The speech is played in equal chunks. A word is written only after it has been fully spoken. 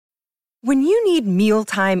When you need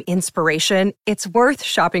mealtime inspiration, it's worth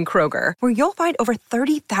shopping Kroger, where you'll find over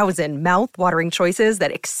 30,000 mouth-watering choices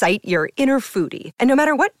that excite your inner foodie. And no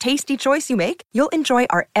matter what tasty choice you make, you'll enjoy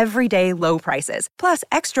our everyday low prices, plus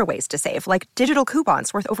extra ways to save, like digital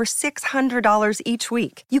coupons worth over $600 each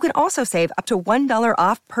week. You can also save up to $1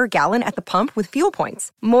 off per gallon at the pump with fuel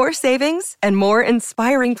points. More savings and more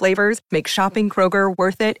inspiring flavors make shopping Kroger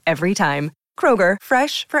worth it every time. Kroger,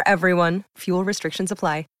 fresh for everyone. Fuel restrictions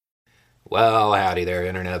apply. Well, howdy there,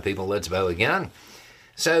 Internet people. Let's Bo again.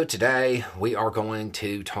 So today we are going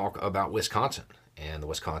to talk about Wisconsin and the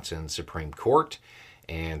Wisconsin Supreme Court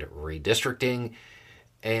and redistricting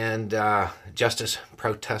and Justice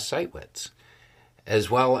Protasewicz, as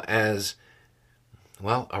well as,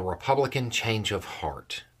 well, a Republican change of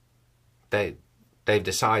heart. They've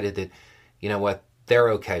decided that, you know what,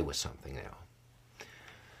 they're okay with something now.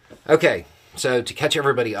 Okay, so to catch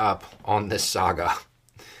everybody up on this saga,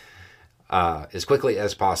 as quickly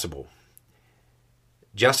as possible.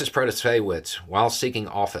 Justice Protasewicz, while seeking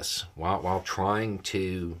office, while trying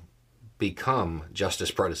to become Justice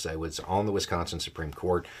Protasewicz on the Wisconsin Supreme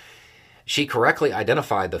Court, she correctly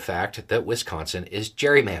identified the fact that Wisconsin is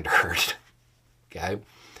gerrymandered. Okay?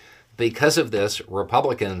 Because of this,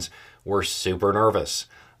 Republicans were super nervous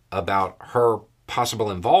about her possible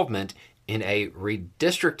involvement in a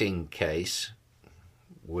redistricting case,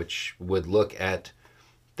 which would look at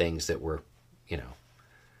things that were,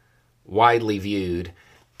 widely viewed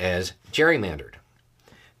as gerrymandered.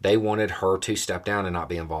 They wanted her to step down and not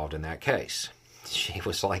be involved in that case. She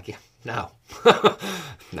was like, no,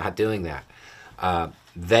 not doing that.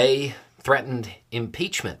 They threatened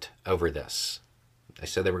impeachment over this. They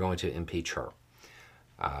said they were going to impeach her.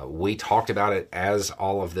 We talked about it as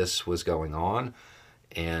all of this was going on,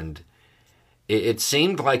 and it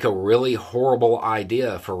seemed like a really horrible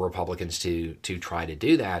idea for Republicans to try to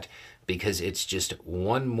do that, because it's just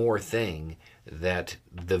one more thing that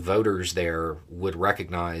the voters there would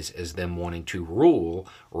recognize as them wanting to rule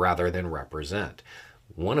rather than represent.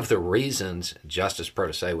 One of the reasons Justice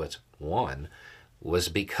Protasewicz won was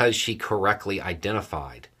because she correctly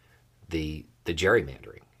identified the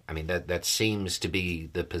gerrymandering. I mean, that seems to be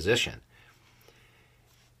the position.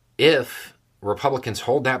 If Republicans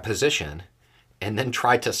hold that position and then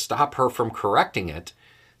try to stop her from correcting it,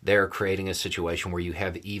 they're creating a situation where you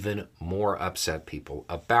have even more upset people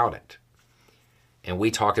about it. And we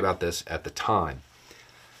talked about this at the time.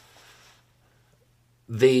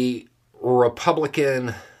 The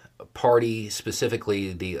Republican Party,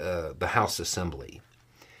 specifically the House Assembly,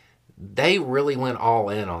 they really went all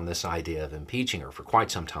in on this idea of impeaching her for quite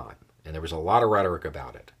some time. And there was a lot of rhetoric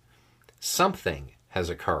about it. Something has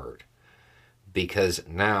occurred, because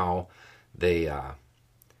now the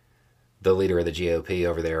leader of the GOP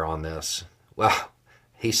over there on this, well,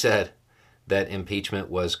 he said that impeachment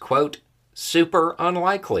was, quote, super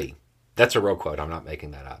unlikely. That's a real quote. I'm not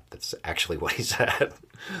making that up. That's actually what he said.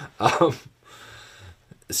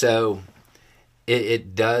 So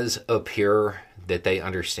it does appear that they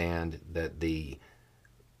understand that the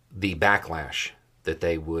backlash that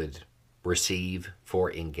they would receive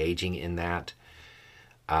for engaging in that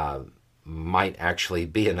might actually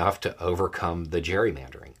be enough to overcome the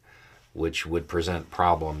gerrymandering, which would present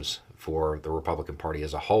problems for the Republican Party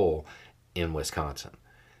as a whole in Wisconsin.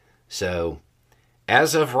 So,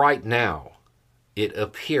 as of right now, it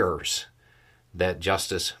appears that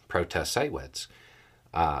Justice Protasewicz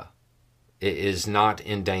is not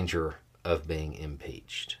in danger of being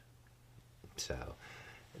impeached. So,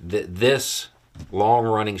 this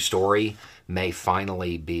long-running story may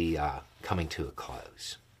finally be coming to a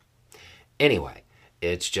close. Anyway,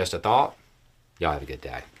 it's just a thought. Y'all have a good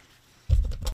day.